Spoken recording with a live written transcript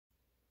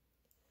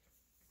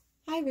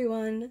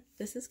everyone,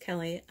 this is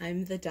Kelly.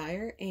 I'm the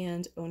dyer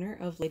and owner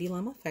of Llady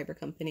Llama Fiber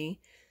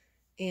Company,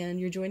 and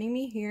you're joining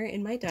me here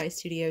in my dye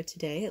studio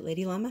today at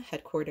Llady Llama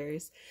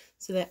headquarters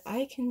so that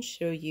I can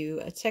show you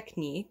a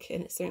technique,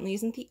 and it certainly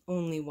isn't the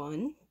only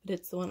one, but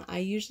it's the one I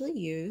usually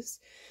use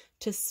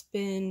to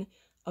spin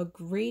a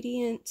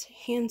gradient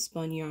hand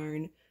spun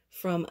yarn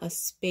from a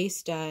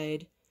space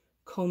dyed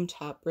comb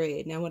top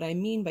braid. Now what I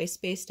mean by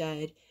space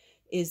dyed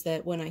is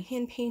that when I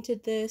hand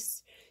painted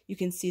this, you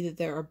can see that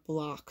there are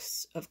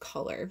blocks of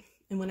color.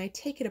 And when I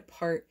take it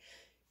apart,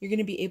 you're going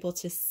to be able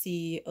to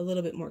see a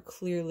little bit more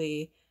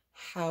clearly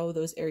how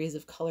those areas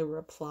of color were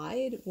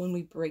applied when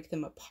we break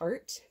them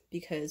apart,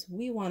 because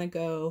we want to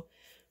go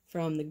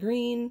from the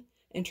green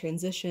and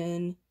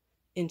transition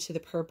into the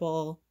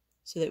purple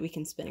so that we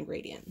can spin a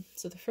gradient.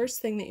 So the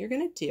first thing that you're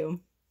going to do,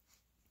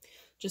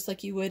 just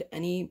like you would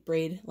any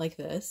braid like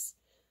this,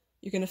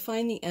 you're going to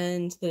find the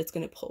end that it's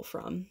going to pull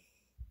from.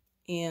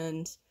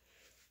 And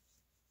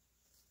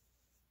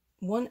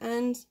one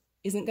end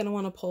isn't going to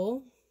want to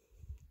pull.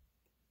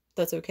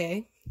 That's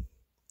okay.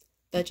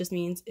 That just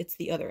means it's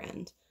the other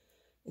end.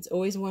 It's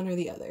always one or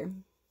the other.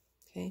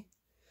 Okay?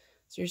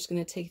 So you're just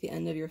going to take the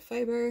end of your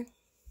fiber.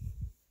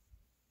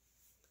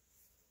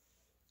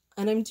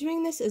 And I'm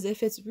doing this as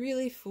if it's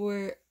really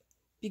for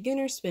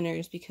beginner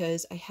spinners,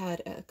 because I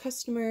had a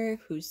customer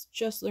who's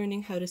just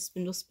learning how to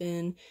spindle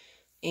spin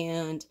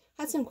and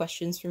had some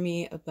questions for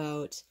me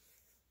about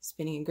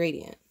spinning a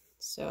gradient.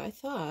 So I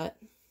thought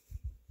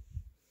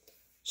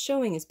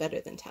showing is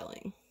better than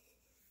telling.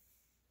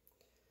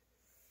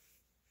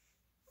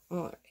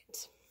 All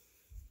right.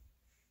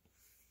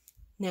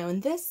 Now in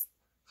this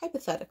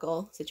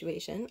hypothetical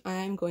situation,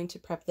 I'm going to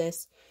prep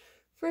this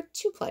for a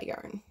 2-ply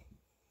yarn.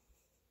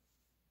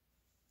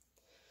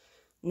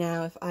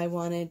 Now if I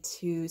wanted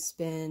to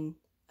spin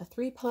a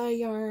 3-ply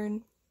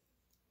yarn,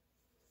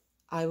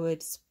 I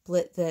would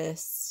split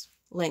this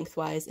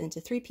lengthwise into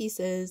 3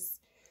 pieces.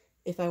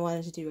 If I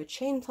wanted to do a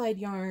chain plied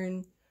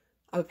yarn,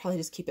 I would probably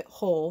just keep it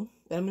whole,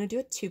 but I'm going to do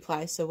a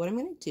 2-ply. So what I'm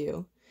going to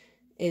do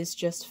is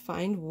just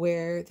find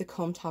where the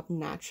comb top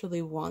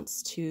naturally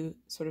wants to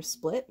sort of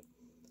split.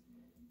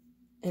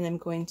 And I'm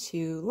going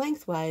to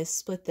lengthwise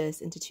split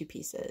this into 2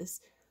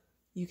 pieces.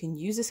 You can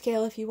use a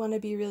scale if you want to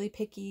be really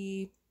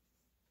picky.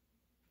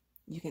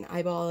 You can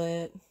eyeball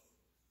it.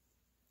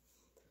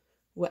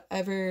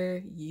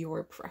 Whatever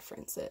your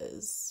preference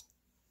is.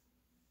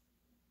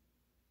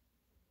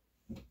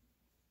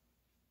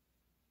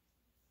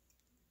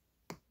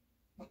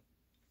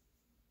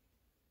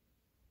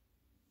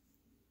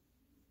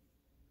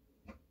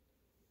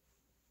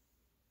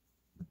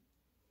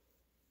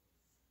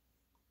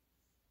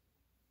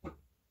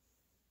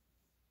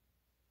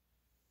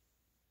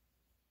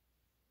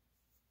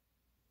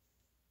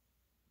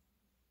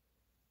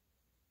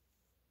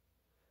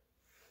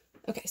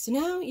 Okay, so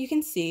now you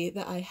can see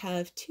that I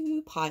have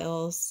 2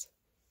 piles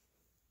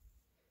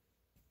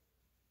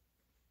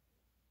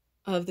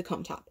of the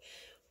comb top,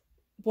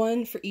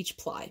 one for each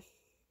ply.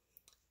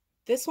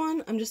 This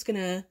one, I'm just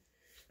gonna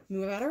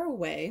move out of our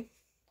way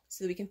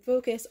so that we can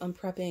focus on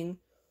prepping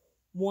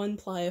 1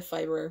 ply of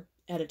fiber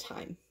at a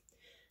time.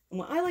 And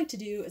what I like to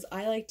do is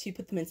I like to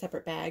put them in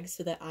separate bags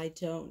so that I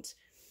don't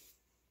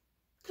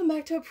come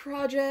back to a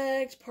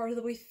project part of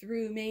the way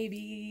through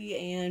maybe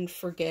and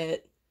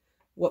forget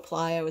what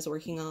ply I was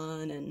working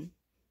on and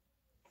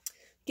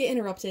get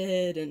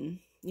interrupted and,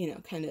 you know,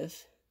 kind of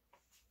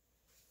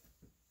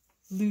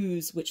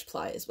lose which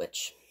ply is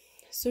which.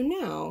 So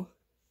now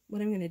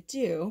what I'm going to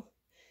do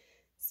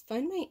is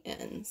find my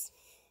ends,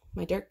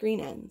 my dark green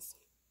ends,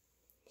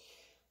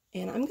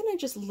 and I'm going to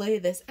just lay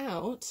this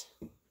out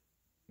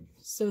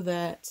so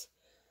that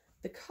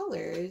the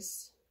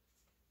colors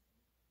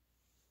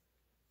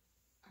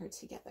are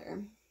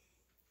together.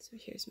 So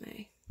here's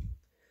my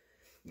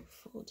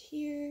fold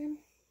here.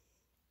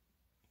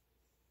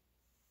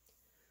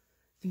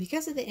 And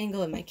because of the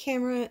angle of my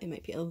camera, it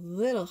might be a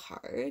little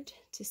hard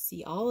to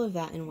see all of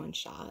that in one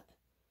shot.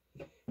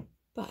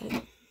 But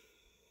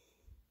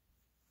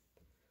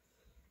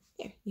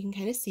there, you can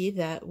kind of see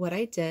that what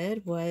I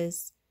did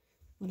was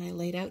when I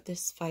laid out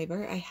this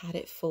fiber, I had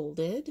it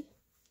folded.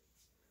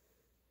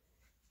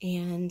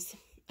 And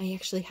I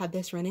actually had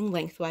this running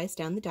lengthwise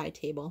down the dye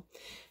table.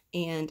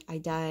 And I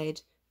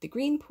dyed the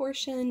green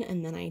portion,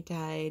 and then I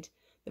dyed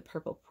the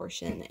purple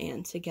portion,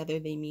 and together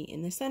they meet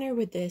in the center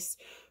with this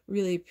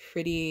really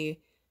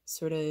pretty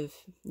sort of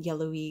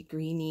yellowy,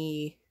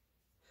 greeny,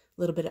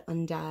 little bit of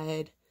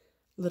undyed,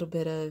 little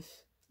bit of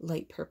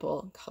light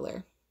purple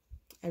color.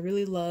 I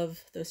really love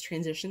those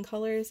transition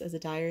colors. As a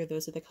dyer,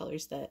 those are the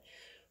colors that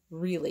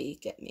really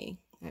get me.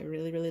 I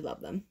really, really love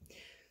them.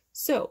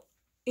 So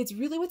it's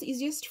really what's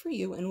easiest for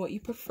you and what you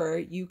prefer.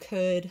 You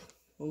could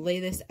lay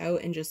this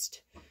out and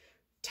just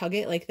tug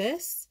it like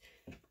this.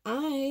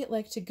 I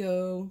like to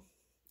go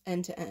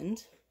end to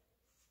end.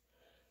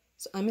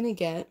 So I'm going to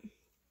get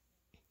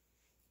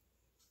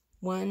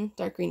 1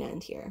 dark green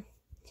end here.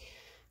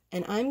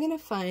 And I'm going to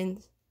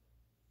find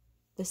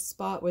the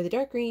spot where the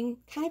dark green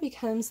kind of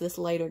becomes this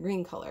lighter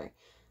green color.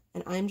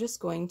 And I'm just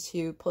going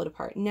to pull it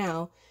apart.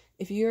 Now,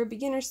 if you're a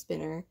beginner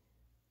spinner,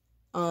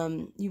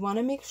 you want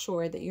to make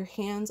sure that your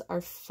hands are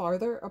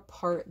farther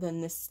apart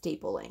than the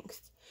staple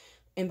length.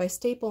 And by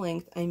staple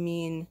length, I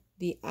mean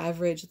the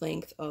average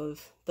length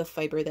of the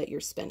fiber that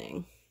you're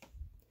spinning.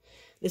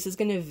 This is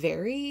going to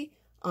vary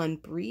on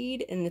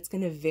breed, and it's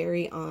going to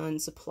vary on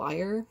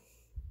supplier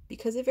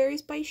because it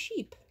varies by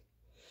sheep.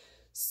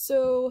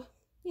 So,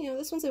 you know,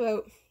 this one's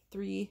about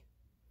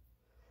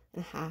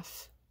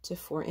 3.5 to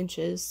 4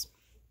 inches.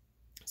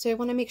 So I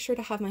want to make sure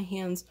to have my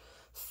hands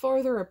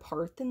farther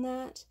apart than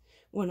that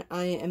when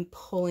I am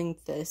pulling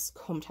this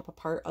comb top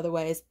apart.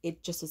 Otherwise,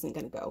 it just isn't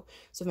going to go.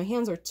 So if my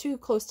hands are too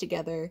close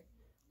together,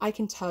 I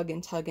can tug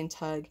and tug and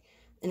tug,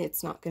 and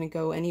it's not going to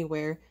go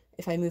anywhere.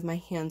 If I move my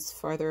hands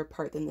farther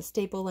apart than the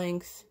staple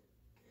length,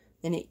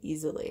 then it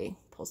easily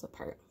pulls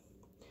apart.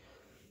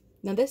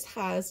 Now this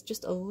has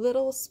just a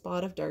little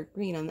spot of dark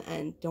green on the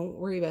end. Don't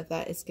worry about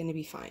that, it's going to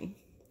be fine.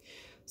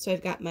 So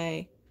I've got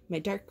my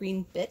dark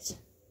green bit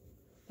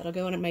that'll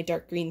go in my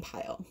dark green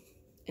pile.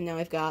 And now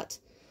I've got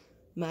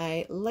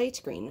my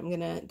light green. I'm going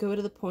to go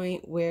to the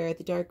point where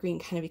the dark green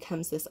kind of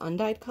becomes this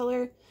undyed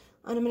color,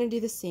 and I'm going to do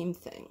the same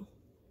thing.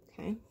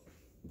 Okay.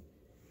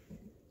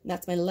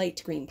 That's my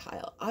light green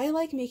pile. I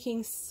like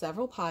making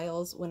several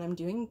piles when I'm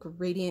doing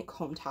gradient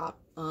comb top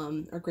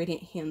or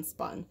gradient hand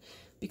spun,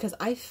 because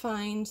I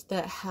find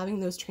that having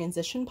those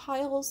transition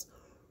piles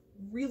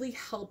really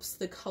helps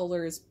the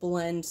colors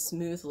blend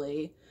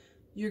smoothly.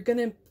 You're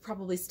gonna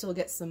probably still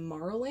get some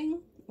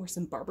marling or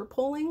some barber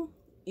pulling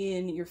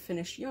in your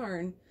finished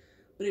yarn,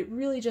 but it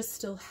really just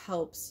still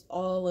helps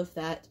all of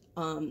that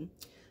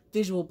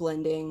visual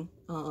blending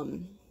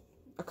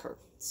occur.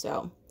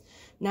 So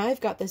now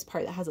I've got this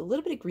part that has a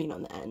little bit of green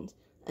on the end,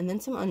 and then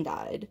some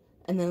undyed,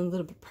 and then a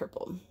little bit of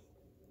purple.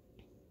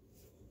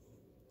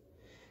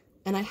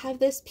 And I have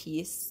this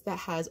piece that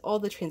has all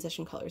the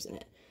transition colors in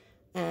it,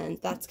 and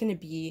that's going to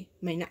be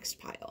my next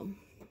pile.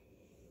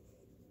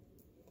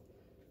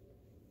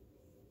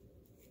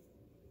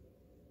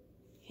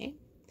 Okay,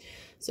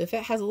 so if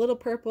it has a little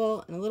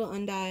purple and a little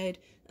undyed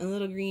and a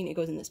little green, it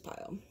goes in this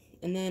pile.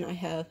 And then I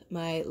have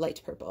my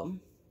light purple.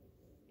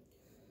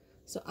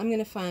 So I'm going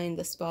to find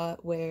the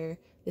spot where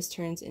this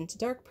turns into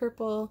dark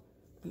purple.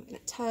 I'm going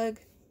to tug.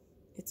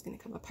 It's going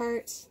to come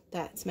apart.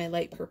 That's my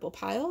light purple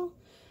pile.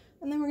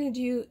 And then we're going to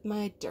do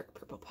my dark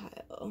purple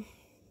pile.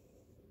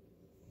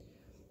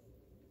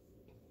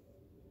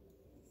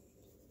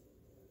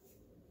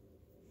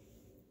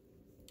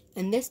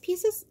 And this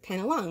piece is kind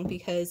of long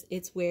because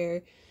it's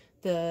where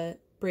the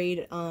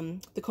braid,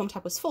 the comb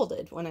top was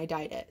folded when I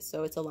dyed it.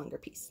 So it's a longer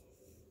piece.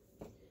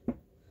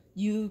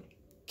 You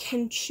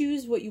can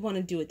choose what you want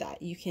to do with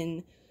that. You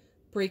can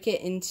break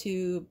it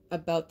into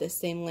about the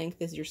same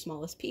length as your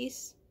smallest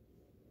piece.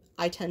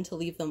 I tend to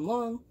leave them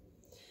long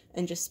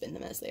and just spin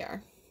them as they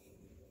are.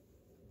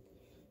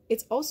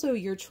 It's also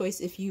your choice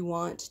if you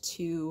want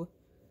to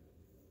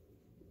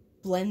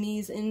blend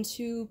these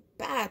into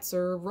bats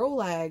or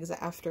rolags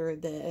after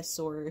this,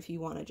 or if you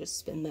want to just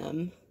spin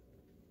them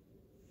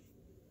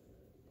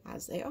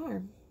as they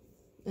are.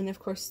 And of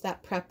course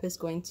that prep is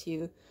going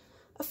to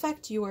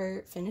affect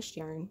your finished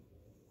yarn.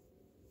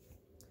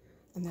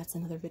 And that's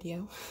another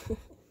video.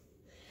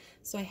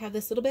 So I have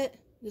this little bit,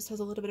 this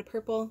has a little bit of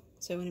purple,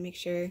 so I want to make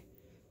sure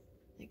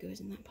it goes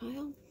in that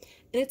pile.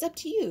 And it's up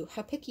to you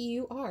how picky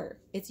you are.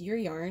 It's your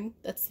yarn.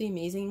 That's the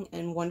amazing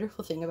and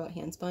wonderful thing about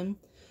Handspun.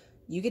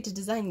 You get to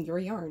design your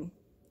yarn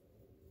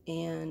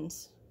and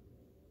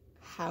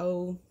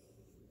how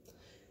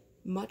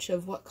much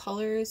of what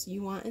colors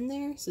you want in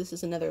there. So this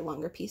is another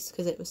longer piece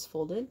because it was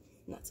folded,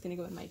 and that's going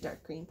to go in my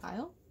dark green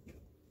pile.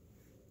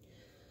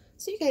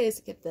 So you guys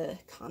get the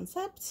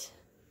concept.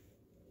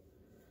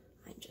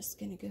 I'm just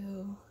going to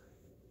go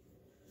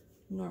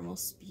normal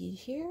speed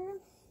here.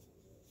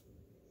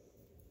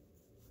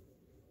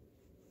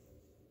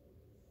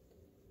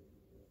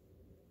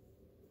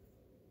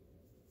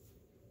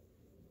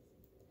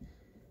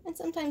 And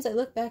sometimes I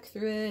look back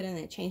through it and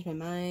I change my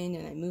mind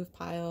and I move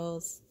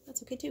piles.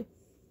 That's okay too.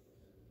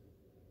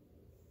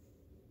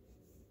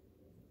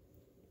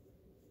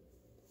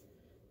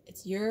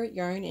 It's your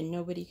yarn and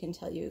nobody can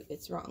tell you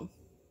it's wrong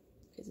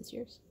because it's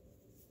yours.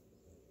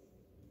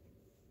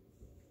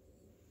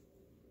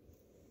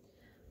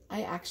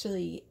 I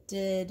actually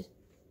did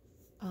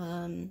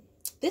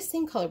this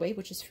same colorway,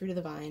 which is Fruit of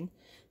the Vine.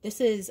 This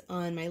is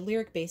on my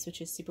Lyric base,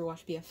 which is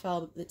Superwash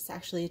BFL. It's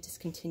actually a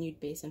discontinued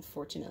base,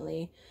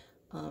 unfortunately.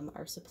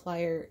 Our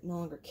supplier no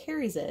longer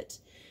carries it,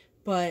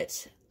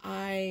 but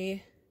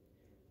I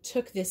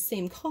took this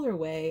same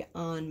colorway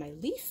on my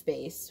Leaf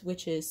base,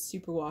 which is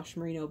Superwash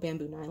Merino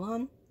Bamboo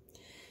Nylon,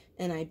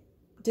 and I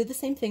did the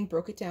same thing,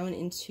 broke it down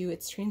into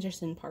its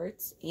transition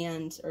parts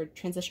or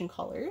transition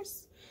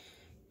colors,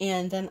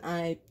 and then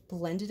I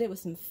blended it with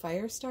some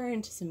Firestar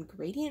into some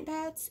gradient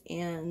bats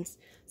and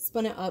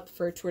spun it up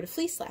for Tour de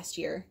Fleece last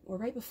year, or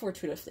right before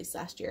Tour de Fleece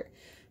last year.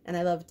 And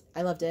I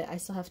loved it. I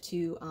still have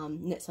to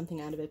knit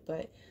something out of it,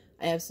 but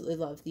I absolutely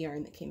love the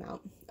yarn that came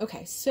out.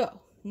 Okay, so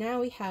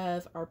now we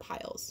have our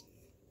piles.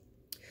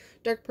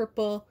 Dark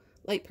purple,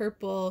 light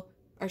purple,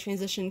 our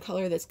transition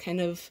color that's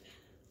kind of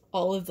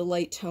all of the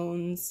light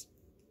tones,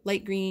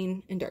 light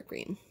green and dark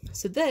green.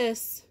 So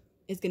this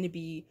is going to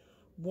be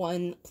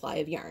one ply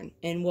of yarn,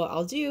 and what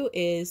I'll do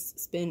is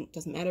spin,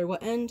 doesn't matter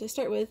what end I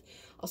start with,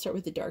 I'll start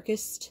with the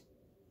darkest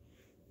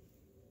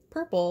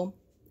purple,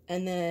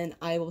 and then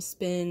I will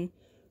spin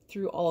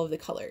through all of the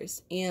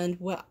colors. And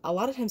what a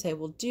lot of times I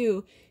will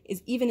do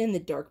is, even in the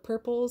dark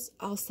purples,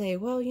 I'll say,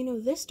 well, you know,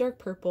 this dark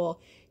purple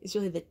is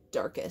really the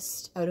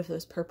darkest out of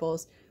those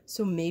purples,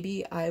 so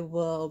maybe I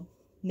will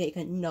make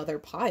another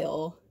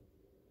pile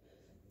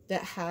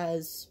that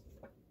has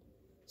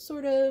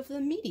sort of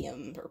the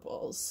medium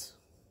purples.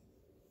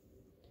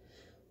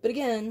 But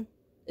again,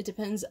 it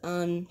depends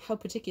on how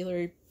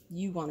particular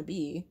you want to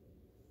be.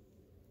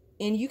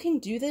 And you can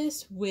do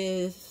this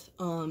with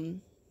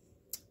comb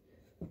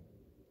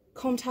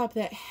top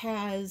that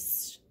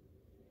has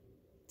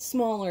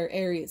smaller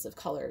areas of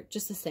color,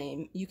 just the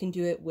same. You can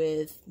do it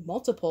with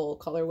multiple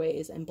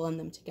colorways and blend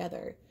them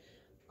together.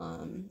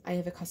 I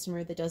have a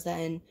customer that does that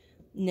and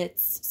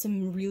knits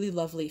some really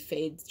lovely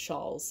fade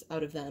shawls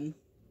out of them,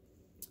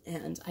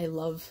 and I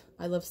love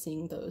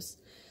seeing those.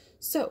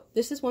 So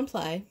this is one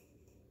ply,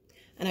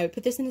 and I would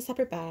put this in a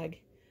separate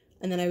bag,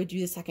 and then I would do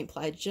the second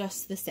ply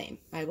just the same.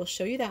 I will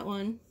show you that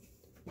one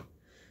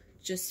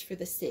just for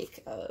the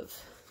sake of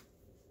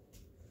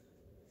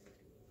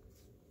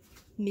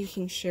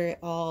making sure it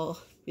all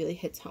really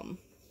hits home.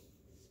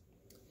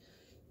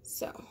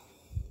 So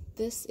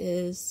this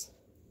is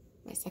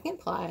my second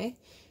ply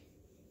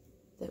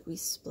that we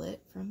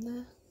split from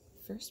the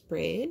first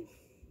braid.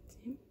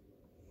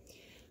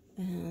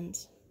 And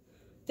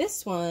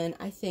this one,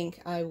 I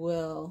think I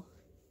will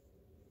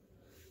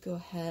go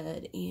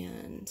ahead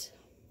and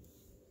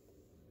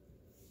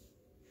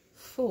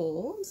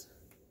fold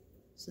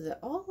so that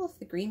all of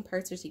the green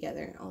parts are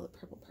together and all the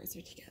purple parts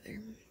are together.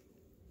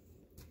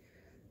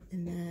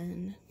 And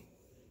then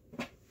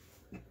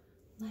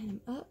line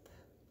them up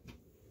and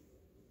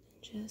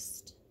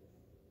just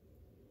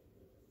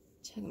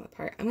tug them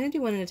apart. I'm going to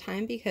do one at a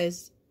time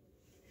because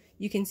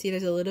you can see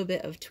there's a little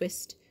bit of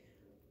twist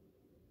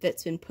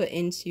that's been put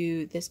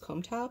into this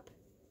comb top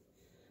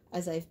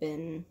as I've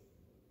been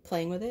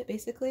playing with it,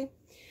 basically.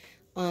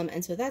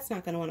 And so that's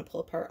not going to want to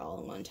pull apart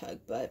all in one tug,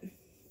 but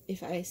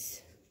if I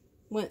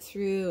went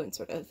through and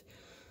sort of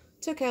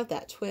took out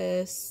that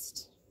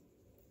twist,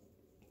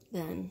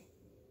 then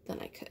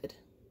I could.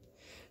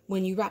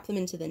 When you wrap them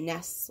into the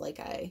nests like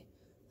I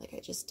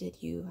just did,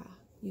 you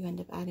end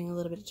up adding a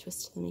little bit of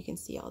twist to them. You can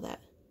see all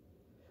that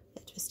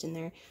twist in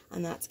there,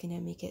 and that's going to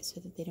make it so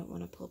that they don't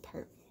want to pull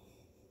apart.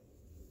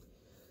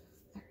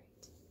 All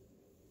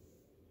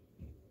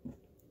right.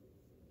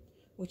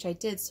 Which I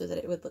did so that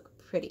it would look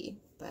pretty,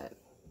 but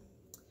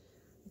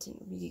I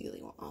didn't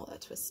really want all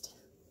that twist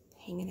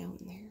hanging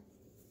out in there.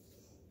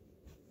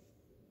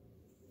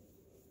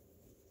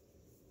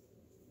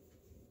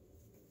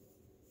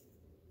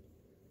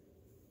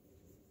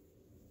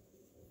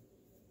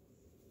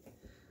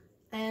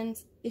 And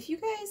if you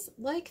guys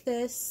like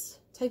this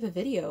type of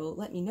video,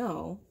 let me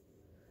know.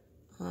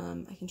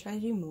 I can try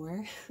to do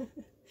more.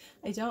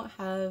 I don't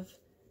have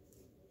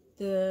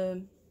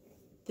the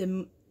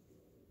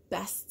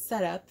best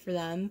setup for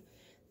them,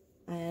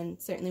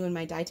 and certainly when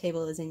my dye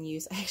table is in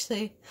use, I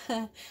actually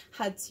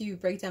had to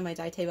break down my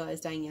dye table. I was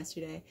dyeing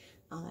yesterday.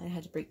 I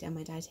had to break down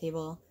my dye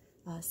table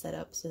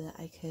setup so that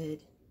I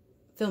could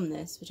film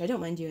this, which I don't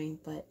mind doing,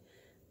 but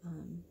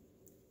I'm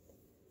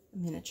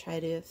going to try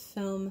to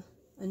film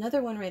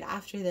another one right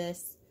after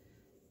this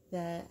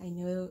that I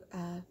know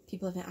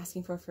people have been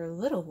asking for a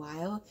little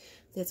while,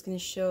 that's going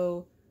to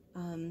show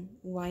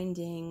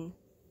winding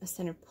a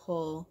center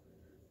pull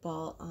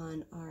ball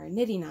on our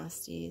knitty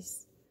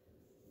nasties,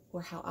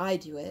 or how I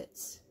do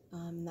it.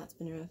 That's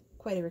been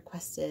quite a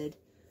requested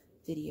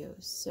video,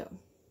 so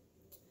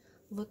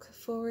look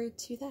forward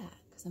to that,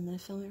 because I'm going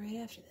to film it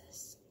right after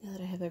this, now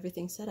that I have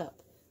everything set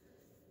up.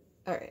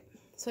 Alright,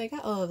 so I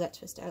got all of that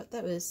twist out.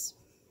 That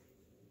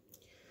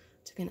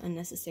took an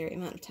unnecessary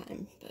amount of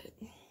time, but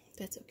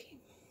that's okay.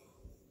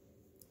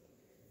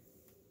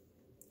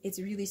 It's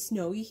really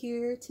snowy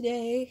here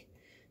today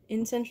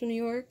in central New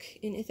York,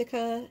 in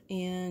Ithaca,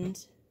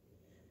 and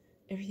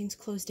everything's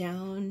closed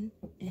down,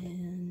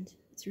 and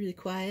it's really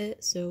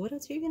quiet, so what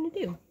else are you gonna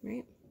do,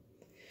 right?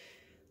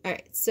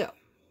 Alright, so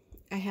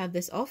I have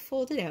this all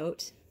folded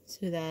out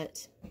so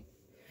that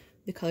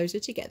the colors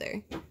are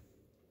together,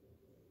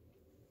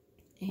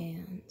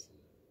 and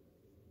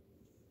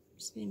I'm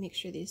just gonna make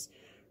sure these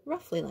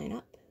roughly line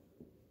up,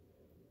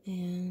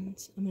 and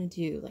I'm going to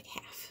do like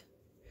half.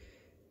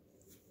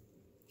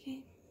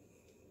 Okay.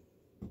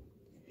 And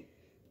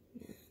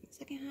the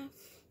second half.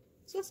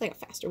 So that's like a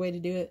faster way to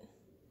do it.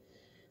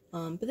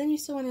 But then you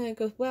still want to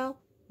go, well,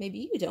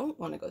 maybe you don't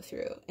want to go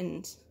through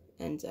and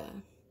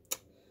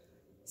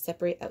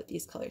separate out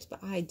these colors,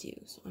 but I do,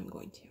 so I'm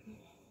going to.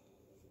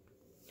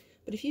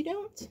 But if you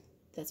don't,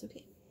 that's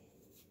okay.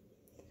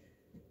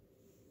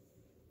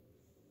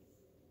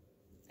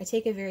 I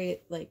take a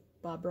very, like,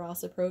 Bob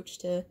Ross approach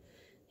to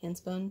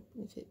handspun.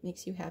 If it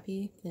makes you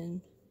happy,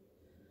 then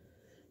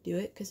do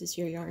it, because it's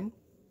your yarn.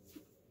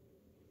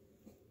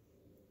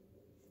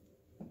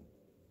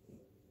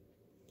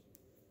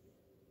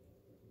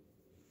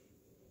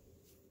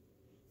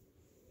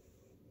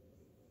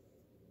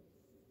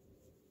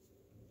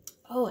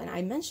 Oh, and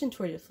I mentioned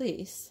Tour de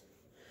Fleece.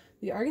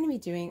 We are going to be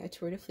doing a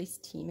Tour de Fleece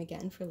team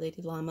again for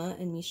Llady Llama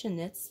and Mesha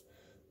Knits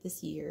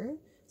this year.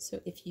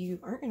 So if you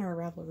aren't in our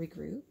Ravelry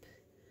group,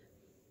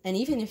 and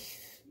even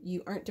if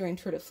you aren't doing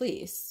Tour de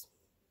Fleece,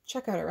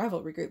 check out our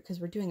Ravelry group because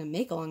we're doing a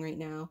make-along right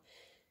now.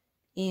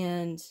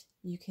 And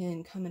you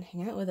can come and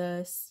hang out with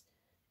us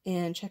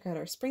and check out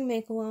our spring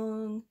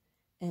make-along,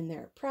 and there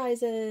are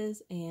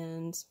prizes,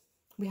 and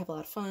we have a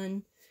lot of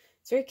fun.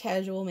 It's very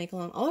casual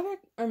make-along. All of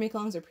our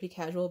make-alongs are pretty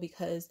casual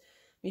because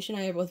Mesha and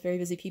I are both very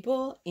busy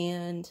people,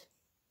 and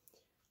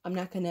I'm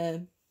not going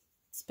to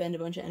spend a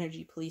bunch of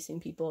energy policing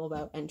people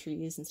about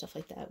entries and stuff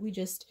like that. We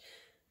just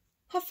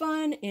have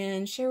fun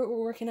and share what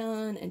we're working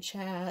on and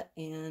chat,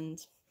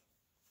 and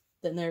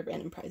then there are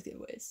random prize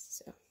giveaways.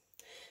 So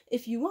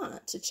if you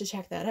want to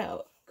check that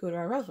out, go to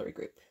our Ravelry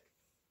group,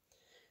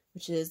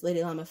 which is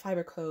Llady Llama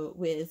Fiber Co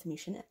with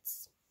Mesha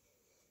Knits.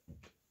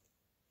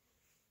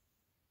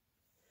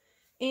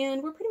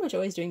 And we're pretty much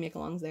always doing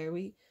make-alongs there.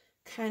 We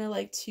kind of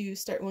like to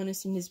start one as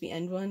soon as we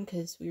end one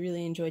because we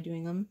really enjoy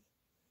doing them.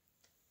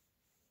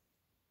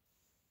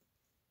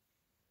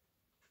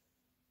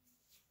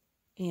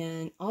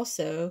 And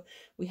also,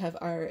 we have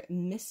our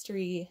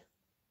mystery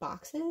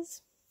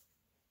boxes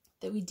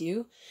that we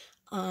do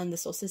on the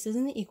solstices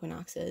and the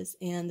equinoxes.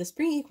 And the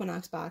spring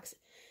equinox box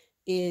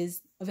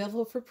is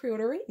available for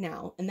pre-order right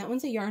now, and that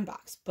one's a yarn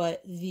box,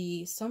 but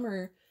the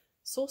summer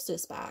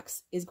solstice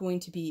box is going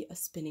to be a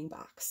spinning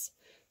box.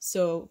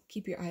 So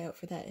keep your eye out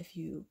for that if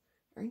you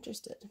are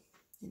interested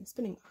in a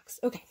spinning box.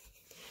 Okay,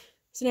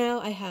 so now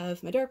I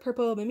have my dark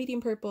purple, my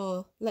medium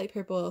purple, light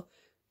purple,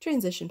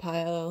 transition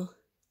pile,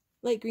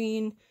 light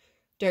green,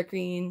 dark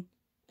green,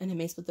 and I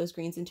may split those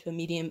greens into a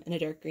medium and a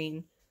dark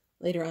green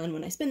later on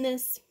when I spin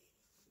this.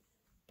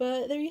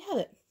 But there you have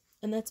it.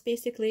 And that's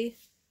basically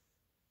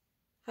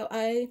how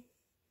I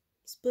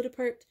split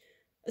apart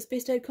a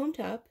space-dyed comb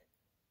top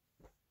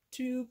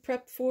to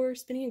prep for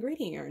spinning a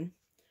gradient yarn.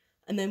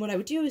 And then what I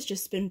would do is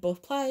just spin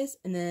both plies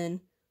and then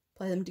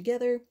ply them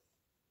together,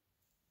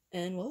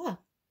 and voila.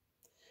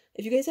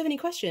 If you guys have any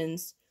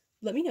questions,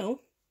 let me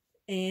know,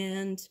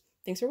 and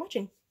thanks for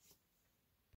watching.